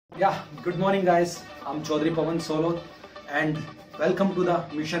Yeah, good morning guys. I'm Chaudhary Pawan Sohlot and welcome to the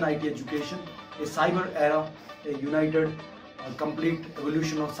Mission IT Education, a cyber era, a united, complete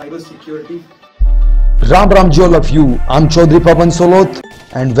evolution of cyber security. Ram ji all of you. I'm Chaudhary Pawan Sohlot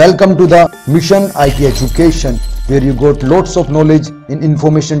and welcome to the Mission IT Education, where you got lots of knowledge in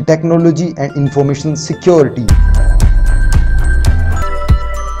information technology and information security.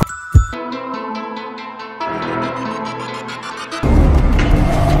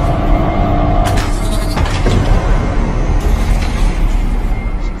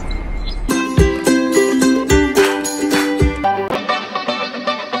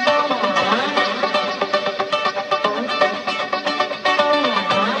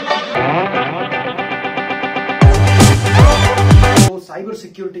 Cyber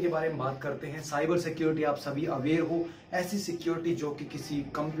security के बारे में बात करते हैं। Cyber security आप सभी अवेयर हो, ऐसी सिक्योरिटी जो कि किसी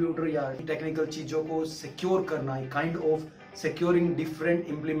कंप्यूटर या टेक्निकल चीजों को सिक्योर करना है, kind of securing different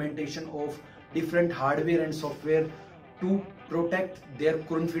implementation of different hardware and software to protect their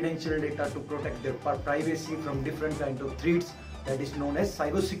confidential data, to protect their privacy from different kind of threats, that is known as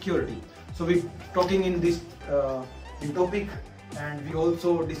cyber security. So we talking in this in topic, and we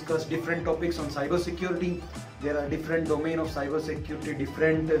also discuss different topics on cyber security. There are different domain of cyber security,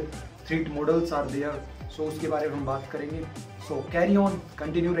 different threat models are there. So उसके बारे में हम बात करेंगे. So carry on,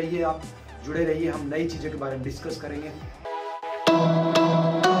 continue रहिए, आप जुड़े रहिए, हम नई चीज़ों के बारे में डिस्कस करेंगे.